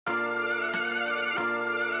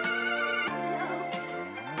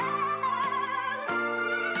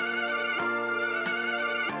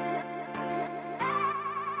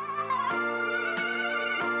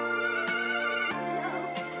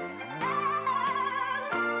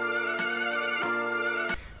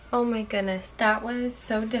Oh my goodness, that was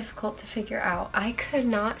so difficult to figure out. I could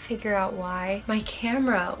not figure out why my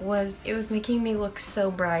camera was making me look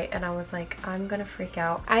so bright, and I was like, I'm gonna freak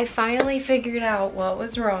out. I finally figured out what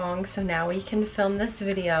was wrong, so now we can film this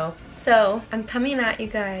video. So I'm coming at you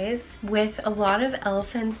guys with a lot of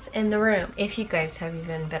elephants in the room. If you guys have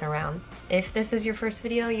even been around. If this is your first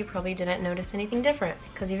video, you probably didn't notice anything different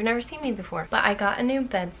because you've never seen me before. But I got a new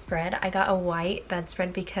bedspread. I got a white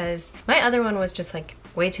bedspread because my other one was just like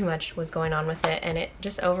way too much was going on with it and it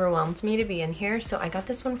just overwhelmed me to be in here. So I got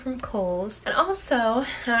this one from Kohl's. And also, I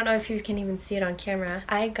don't know if you can even see it on camera,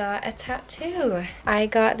 I got a tattoo. I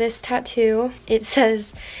got this tattoo. It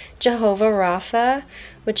says Jehovah Rapha,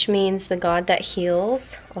 which means the God that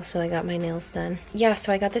heals. Also, I got my nails done. Yeah,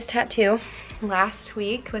 so I got this tattoo last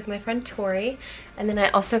week with my friend Tori, and then I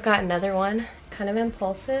also got another one, kind of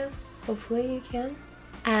impulsive. Hopefully you can.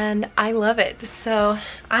 And I love it. So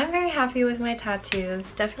I'm very happy with my tattoos.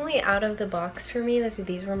 Definitely out of the box for me.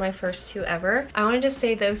 These were my first two ever. I wanted to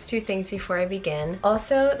say those two things before I begin.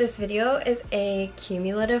 Also, this video is a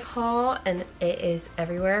cumulative haul and it is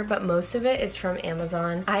everywhere, but most of it is from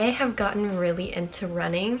Amazon. I have gotten really into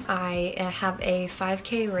running. I have a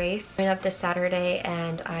 5K race coming up this Saturday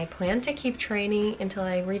and I plan to keep training until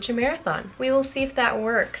I reach a marathon. We will see if that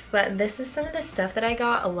works, but this is some of the stuff that I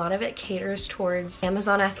got. A lot of it caters towards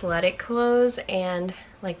Amazon athletic clothes and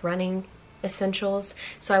like running essentials.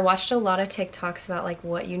 So I watched a lot of TikToks about like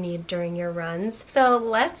what you need during your runs. So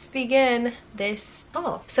let's begin this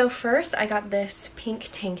haul. So first I got this pink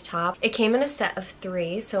tank top. It came in a set of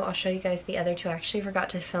 3, so I'll show you guys the other 2. I actually forgot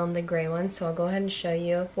to film the gray one, so I'll go ahead and show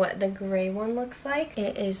you what the gray one looks like.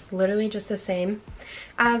 It is literally just the same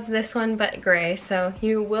as this one but gray, so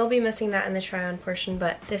you will be missing that in the try on portion,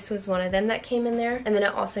 but this was one of them that came in there. And then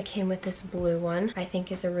it also came with this blue one. I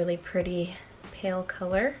think is a really pretty pale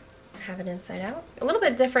color. Have it inside out. A little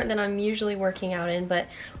bit different than I'm usually working out in, but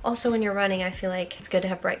also when you're running I feel like it's good to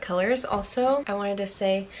have bright colors. Also, I wanted to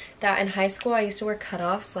say that in high school I used to wear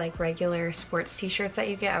cutoffs, like regular sports t-shirts that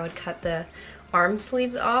you get. I would cut the arm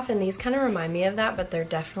sleeves off, and these kind of remind me of that, but they're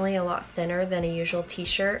definitely a lot thinner than a usual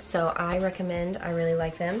t-shirt, so I recommend. I really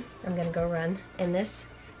like them. I'm gonna go run in this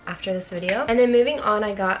after this video. And then moving on,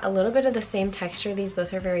 I got a little bit of the same texture. These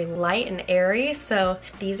both are very light and airy, so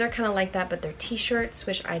these are kind of like that, but they're t-shirts,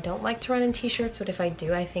 which I don't like to run in t-shirts, but if I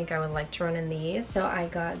do, I think I would like to run in these. So I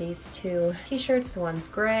got these 2 t-shirts. The one's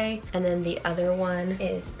gray and then the other one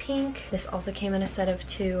is pink. This also came in a set of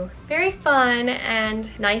 2. Very fun and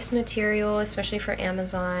nice material, especially for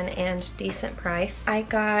Amazon, and decent price. I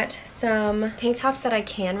got some tank tops that I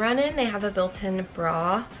can run in. They have a built-in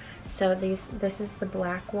bra. So this is the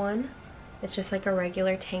black one. It's just like a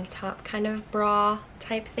regular tank top kind of bra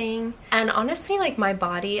type thing. And honestly, like my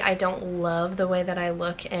body, I don't love the way that I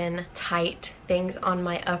look in tight things on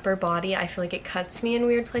my upper body. I feel like it cuts me in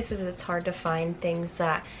weird places. It's hard to find things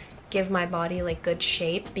that give my body like good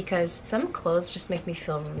shape because some clothes just make me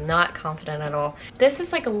feel not confident at all. This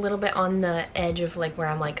is like a little bit on the edge of like where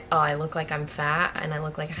I'm like, oh, I look like I'm fat and I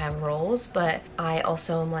look like I have rolls, but I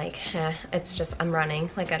also am like, it's just, I'm running,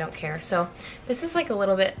 like I don't care. So this is like a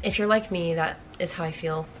little bit, if you're like me, that is how I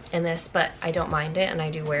feel in this, but I don't mind it and I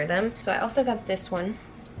do wear them. So I also got this one,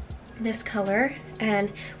 this color,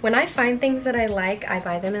 and when I find things that I like, I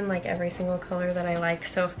buy them in like every single color that I like.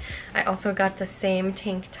 So I also got the same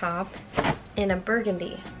tank top in a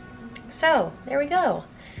burgundy. So there we go.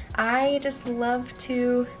 I just love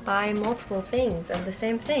to buy multiple things of the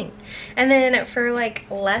same thing. And then for like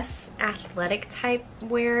less athletic type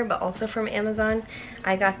wear, but also from Amazon,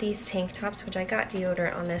 I got these tank tops, which I got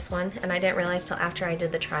deodorant on this one, and I didn't realize till after I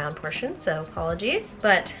did the try on portion, so apologies.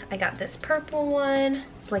 But I got this purple one.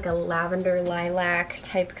 It's like a lavender lilac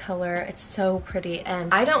type color. It's so pretty,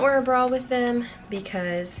 and I don't wear a bra with them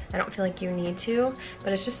because I don't feel like you need to,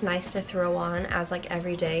 but it's just nice to throw on as like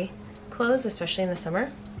everyday clothes, especially in the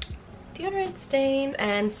summer. Deodorant stains,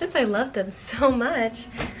 and since I love them so much,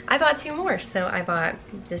 I bought 2 more. So I bought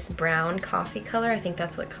this brown coffee color. I think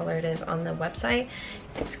that's what color it is on the website.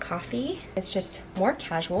 It's coffee. It's just more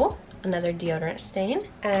casual. Another deodorant stain.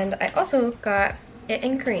 And I also got it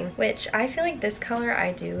in green, which I feel like this color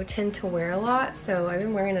I do tend to wear a lot, so I've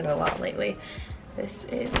been wearing it a lot lately. This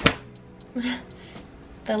is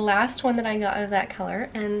the last one that I got of that color,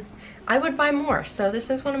 and I would buy more. So this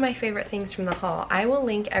is one of my favorite things from the haul. I will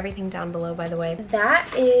link everything down below, by the way.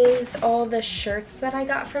 That is all the shirts that I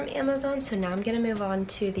got from Amazon. So now I'm gonna move on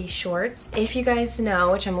to the shorts. If you guys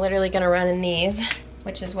know, which I'm literally gonna run in these,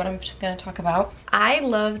 which is what I'm gonna talk about. I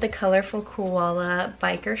love the colorful koala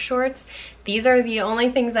biker shorts. These are the only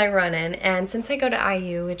things I run in, and since I go to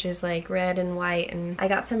IU, which is like red and white, and I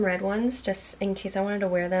got some red ones just in case I wanted to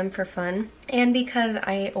wear them for fun, and because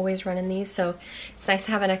I always run in these, so it's nice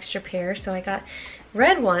to have an extra pair. So I got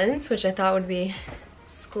red ones, which I thought would be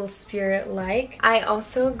school spirit like. I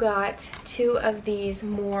also got 2 of these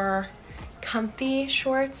more comfy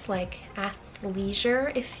shorts, like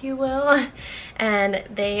athleisure, if you will, and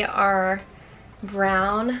they are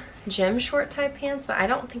brown gym short type pants, but I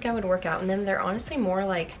don't think I would work out in them. They're honestly more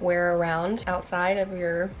like wear around outside of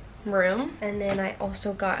your room. And then I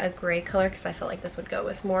also got a gray color because I felt like this would go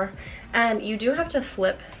with more. And you do have to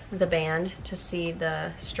flip the band to see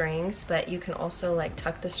the strings, but you can also like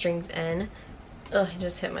tuck the strings in. Ugh, I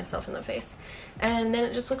just hit myself in the face. And then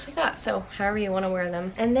it just looks like that, so however you want to wear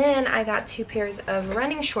them. And then I got 2 pairs of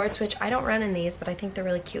running shorts, which I don't run in these, but I think they're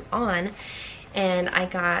really cute on. And I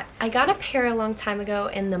got a pair a long time ago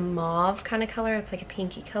in the mauve kind of color. It's like a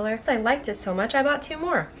pinky color. I liked it so much I bought 2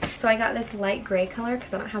 more. So I got this light gray color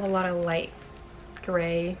because I don't have a lot of light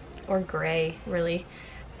gray or gray really.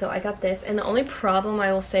 So I got this, and the only problem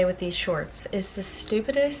I will say with these shorts is the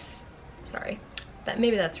stupidest, sorry,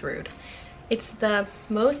 maybe that's rude. It's the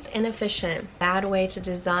most inefficient, bad way to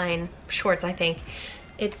design shorts, I think.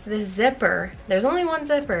 It's the zipper. There's only one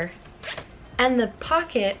zipper. And the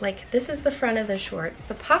pocket, like this is the front of the shorts,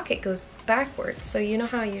 the pocket goes backwards. So you know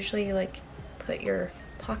how usually you like put your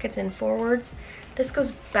pockets in forwards? This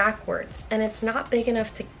goes backwards, and it's not big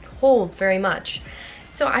enough to hold very much.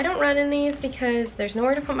 So I don't run in these because there's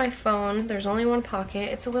nowhere to put my phone. There's only one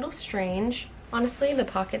pocket. It's a little strange. Honestly, the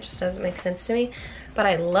pocket just doesn't make sense to me, but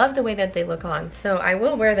I love the way that they look on. So I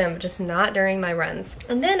will wear them, just not during my runs.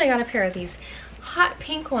 And then I got a pair of these hot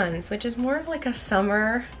pink ones, which is more of like a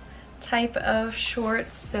summer type of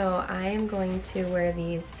shorts. So I am going to wear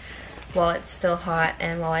these while it's still hot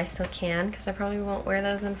and while I still can, because I probably won't wear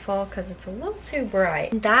those in fall because it's a little too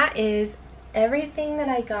bright. That is everything that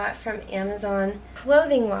I got from Amazon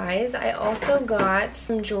clothing wise. I also got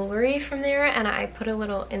some jewelry from there, and I put a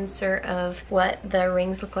little insert of what the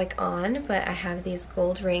rings look like on, but I have these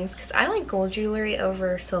gold rings because I like gold jewelry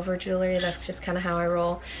over silver jewelry. That's just kind of how I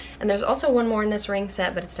roll. And there's also one more in this ring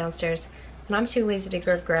set, but it's downstairs and I'm too lazy to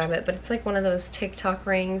go grab it, but it's like one of those TikTok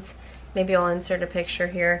rings. Maybe I'll insert a picture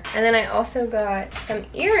here. And then I also got some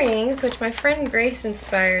earrings, which my friend Grace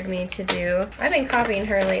inspired me to do. I've been copying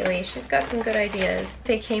her lately. She's got some good ideas.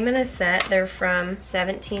 They came in a set. They're from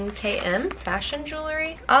 17KM Fashion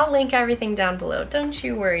Jewelry. I'll link everything down below, don't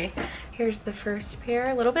you worry. Here's the first pair,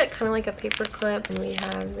 a little bit kind of like a paper clip. And we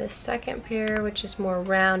have this second pair, which is more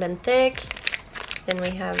round and thick. Then we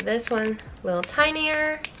have this one, a little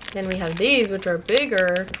tinier. Then we have these, which are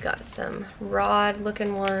bigger. Got some rod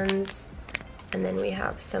looking ones. And then we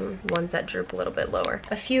have some ones that droop a little bit lower.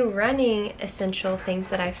 A few running essential things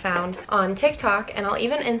that I found on TikTok, and I'll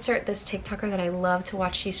even insert this TikToker that I love to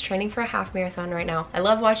watch. She's training for a half marathon right now. I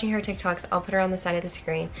love watching her TikToks. I'll put her on the side of the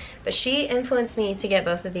screen. But she influenced me to get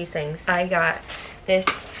both of these things. I got this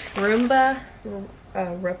Roomba,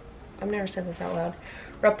 I've never said this out loud.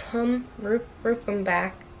 Rupum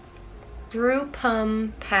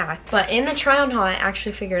pack. But in the try on haul, I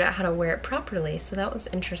actually figured out how to wear it properly. So that was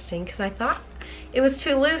interesting because I thought it was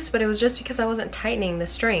too loose, but it was just because I wasn't tightening the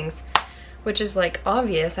strings, which is like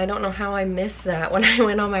obvious. I don't know how I missed that when I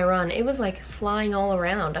went on my run. It was like flying all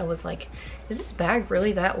around. I was like, is this bag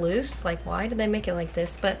really that loose? Like, why did they make it like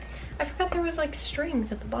this? But I forgot there was like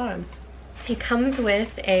strings at the bottom. It comes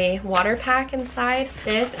with a water pack inside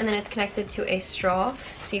this, and then it's connected to a straw,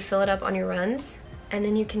 so you fill it up on your runs, and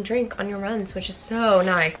then you can drink on your runs, which is so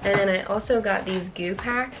nice. And then I also got these goo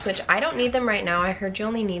packs, which I don't need them right now. I heard you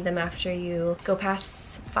only need them after you go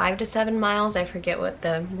past 5 to 7 miles. I forget what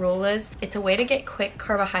the rule is. It's a way to get quick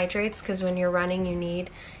carbohydrates, because when you're running you need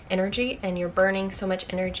energy and you're burning so much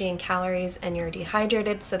energy and calories and you're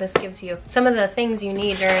dehydrated. So this gives you some of the things you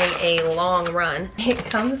need during a long run. It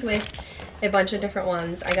comes with a bunch of different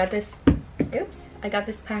ones. I got this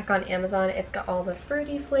pack on Amazon. It's got all the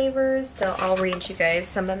fruity flavors, so I'll read you guys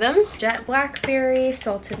some of them. Jet blackberry,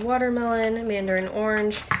 salted watermelon, mandarin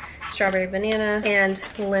orange, strawberry banana, and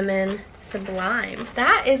lemon sublime.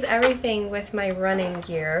 That is everything with my running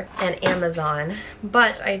gear and Amazon,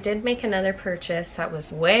 but I did make another purchase that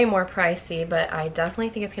was way more pricey, but I definitely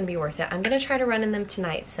think it's gonna be worth it. I'm gonna try to run in them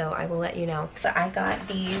tonight, so I will let you know. But I got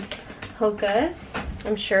these Hokas.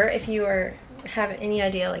 I'm sure if you have any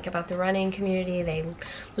idea like about the running community, they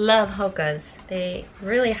love Hokas. They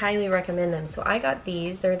really highly recommend them. So I got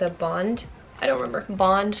these. They're the Bond, I don't remember,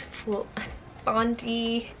 Bond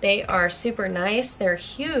Bondi. They are super nice. They're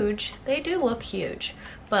huge. They do look huge,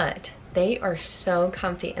 but they are so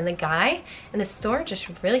comfy. And the guy in the store just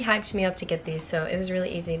really hyped me up to get these, so it was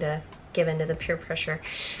really easy to give into the peer pressure.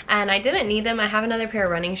 And I didn't need them. I have another pair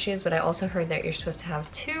of running shoes, but I also heard that you're supposed to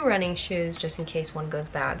have 2 running shoes just in case one goes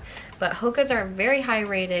bad. But Hoka's are very high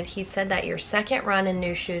rated. He said that your second run in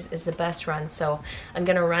new shoes is the best run, so I'm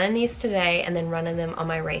gonna run in these today and then run in them on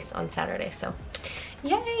my race on Saturday. So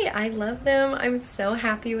yay, I love them. I'm so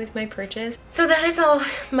happy with my purchase. So that is all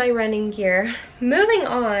my running gear. Moving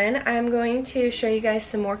on, I'm going to show you guys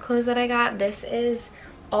some more clothes that I got. This is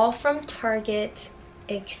all from Target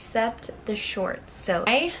except the shorts. So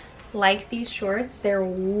I like these shorts. They're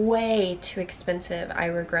way too expensive. I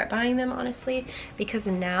regret buying them, honestly, because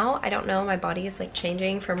now, I don't know, my body is like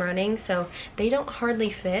changing from running, so they don't hardly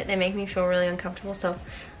fit. They make me feel really uncomfortable, so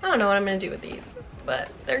I don't know what I'm gonna do with these, but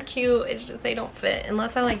they're cute. It's just they don't fit.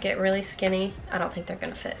 Unless I like get really skinny, I don't think they're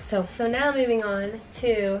gonna fit. So now moving on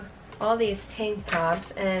to all these tank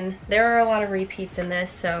tops, and there are a lot of repeats in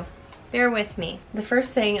this, so bear with me. The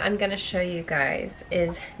first thing I'm gonna show you guys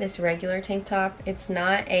is this regular tank top. It's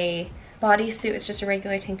not a bodysuit, it's just a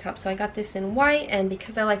regular tank top. So I got this in white, and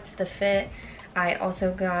because I liked the fit, I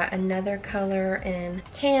also got another color in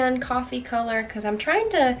tan, coffee color, because I'm trying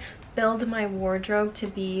to build my wardrobe to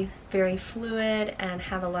be very fluid and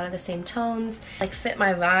have a lot of the same tones, like fit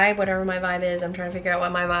my vibe, whatever my vibe is. I'm trying to figure out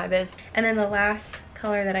what my vibe is. And then the last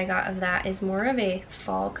color that I got of that is more of a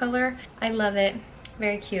fall color. I love it.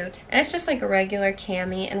 Very cute, and it's just like a regular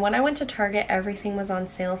cami. And when I went to Target, everything was on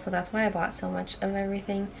sale, so that's why I bought so much of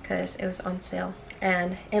everything, because it was on sale.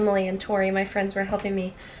 And Emily and Tori, my friends, were helping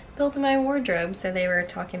me build my wardrobe, so they were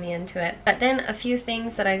talking me into it. But then a few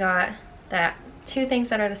things that I got, that 2 things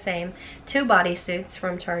that are the same. 2 bodysuits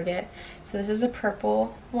from Target. So this is a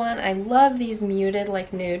purple one. I love these muted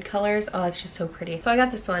like nude colors. Oh, it's just so pretty. So I got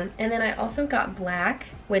this one. And then I also got black,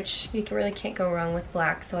 which you really can't go wrong with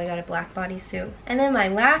black. So I got a black bodysuit. And then my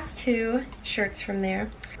last 2 shirts from there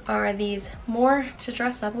are these more to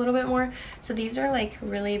dress up a little bit more. So these are like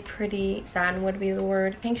really pretty, satin would be the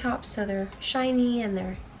word, tank tops. So they're shiny and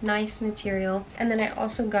they're nice material. And then I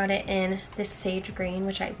also got it in this sage green,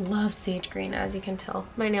 which I love sage green, as you can tell.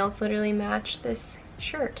 My nails literally match this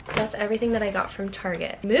shirt. That's everything that I got from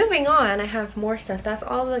Target. Moving on, I have more stuff. That's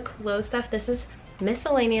all the clothes stuff. This is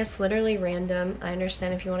miscellaneous, literally random. I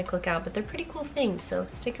understand if you want to click out, but they're pretty cool things, so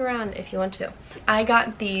stick around if you want to. I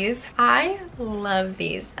got these. I love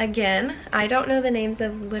these. Again, I don't know the names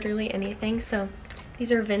of literally anything, so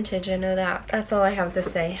these are vintage, I know that. That's all I have to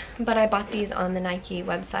say. But I bought these on the Nike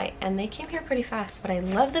website, and they came here pretty fast. But I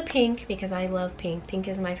love the pink because I love pink. Pink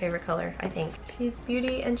is my favorite color, I think. She's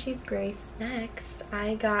beauty and she's grace. Next,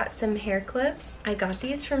 I got some hair clips. I got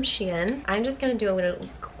these from Shein. I'm just gonna do a little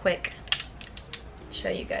quick show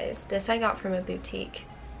you guys. This I got from a boutique,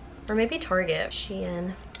 or maybe Target.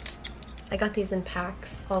 Shein. I got these in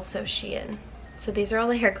packs, also Shein. So these are all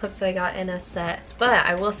the hair clips that I got in a set, but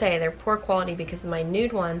I will say they're poor quality because my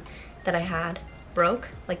nude one that I had broke.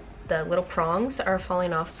 Like the little prongs are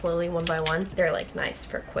falling off slowly one by one. They're like nice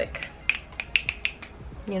for quick,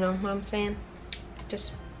 you know what I'm saying?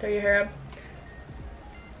 Just throw your hair up.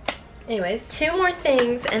 Anyways, 2 more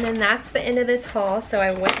things and then that's the end of this haul. So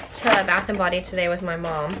I went to Bath & Body today with my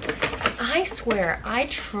mom. I swear, I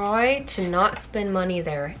try to not spend money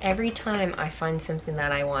there every time I find something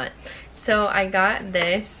that I want. So I got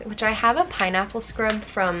this, which I have a pineapple scrub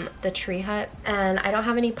from the Tree Hut, and I don't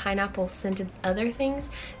have any pineapple scented other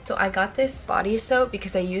things. So I got this body soap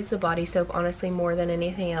because I use the body soap honestly more than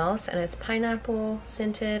anything else, and it's pineapple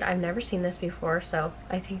scented. I've never seen this before, so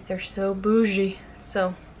I think they're so bougie.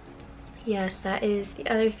 So yes, that is the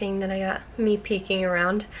other thing that I got. Me peeking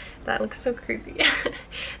around. That looks so creepy.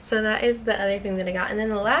 So that is the other thing that I got. And then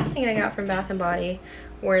the last thing I got from Bath & Body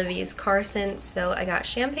were these car scents. So I got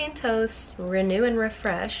Champagne Toast, Renew and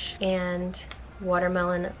Refresh, and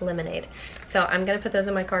Watermelon Lemonade. So I'm gonna put those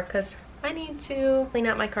in my car because I need to clean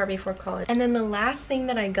out my car before college. And then the last thing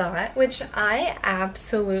that I got, which I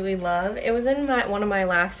absolutely love, it was in one of my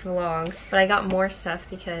last vlogs, but I got more stuff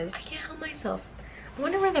because I can't help myself. I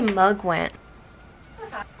wonder where the mug went.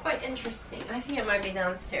 Quite interesting. I think it might be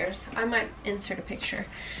downstairs. I might insert a picture.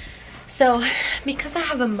 So, because I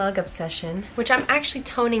have a mug obsession, which I'm actually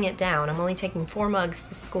toning it down. I'm only taking 4 mugs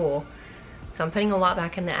to school, so I'm putting a lot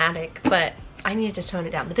back in the attic, but I needed to tone it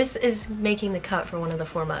down. But this is making the cut for one of the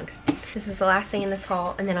 4 mugs. This is the last thing in this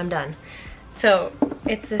haul, and then I'm done. So,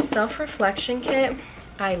 it's this self-reflection kit.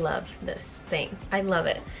 I love this thing. I love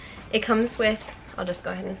it. It comes with, I'll just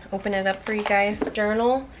go ahead and open it up for you guys,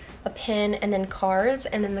 journal, a pen, and then cards.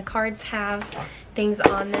 And then the cards have things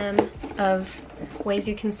on them of ways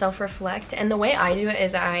you can self-reflect. And the way I do it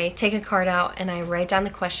is I take a card out and I write down the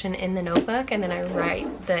question in the notebook, and then I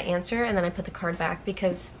write the answer, and then I put the card back,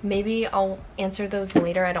 because maybe I'll answer those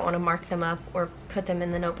later. I don't want to mark them up or put them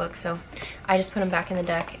in the notebook, so I just put them back in the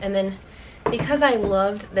deck. And then because I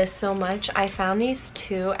loved this so much, I found these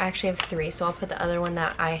two. I actually have three, so I'll put the other one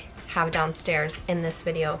that I have downstairs in this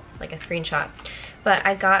video, like a screenshot. But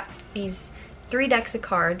I got these 3 decks of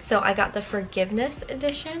cards. So I got the forgiveness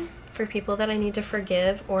edition for people that I need to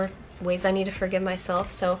forgive, or ways I need to forgive myself.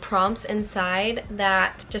 So prompts inside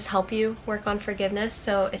that just help you work on forgiveness.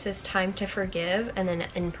 So it says time to forgive, and then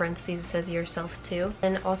in parentheses it says yourself too.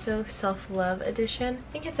 And also self-love edition.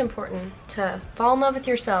 I think it's important to fall in love with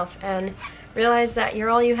yourself and realize that you're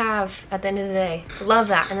all you have at the end of the day. Love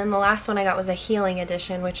that. And then the last one I got was a healing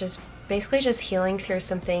edition, which is basically just healing through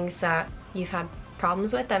some things that you've had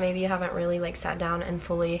problems with that maybe you haven't really like sat down and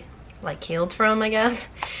fully like healed from, I guess.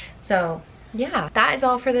 So yeah, that is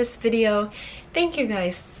all for this video. Thank you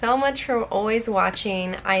guys so much for always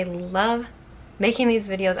watching. I love making these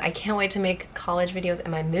videos. I can't wait to make college videos,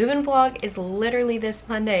 and my move-in vlog is literally this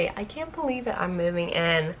Monday. I can't believe it. I'm moving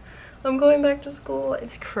in. I'm going back to school.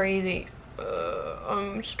 It's crazy.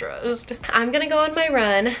 I'm stressed. I'm gonna go on my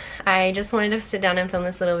run. I just wanted to sit down and film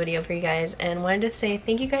this little video for you guys, and wanted to say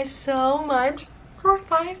thank you guys so much for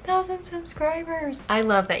 5,000 subscribers. I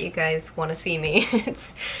love that you guys want to see me.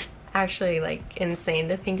 It's actually like insane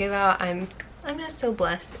to think about. I'm just so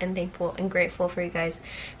blessed and thankful and grateful for you guys.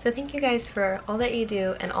 So thank you guys for all that you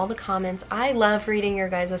do and all the comments. I love reading your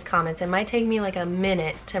guys' comments. It might take me like a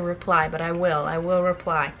minute to reply, but I will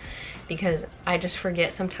reply, because I just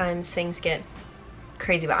forget sometimes. Things get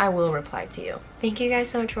crazy, but I will reply to you. Thank you guys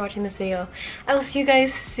so much for watching this video. I will see you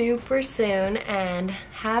guys super soon, and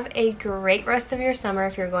have a great rest of your summer.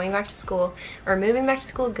 If you're going back to school or moving back to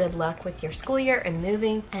school, good luck with your school year and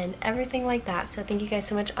moving and everything like that. So thank you guys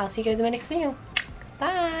so much. I'll see you guys in my next video.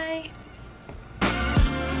 Bye.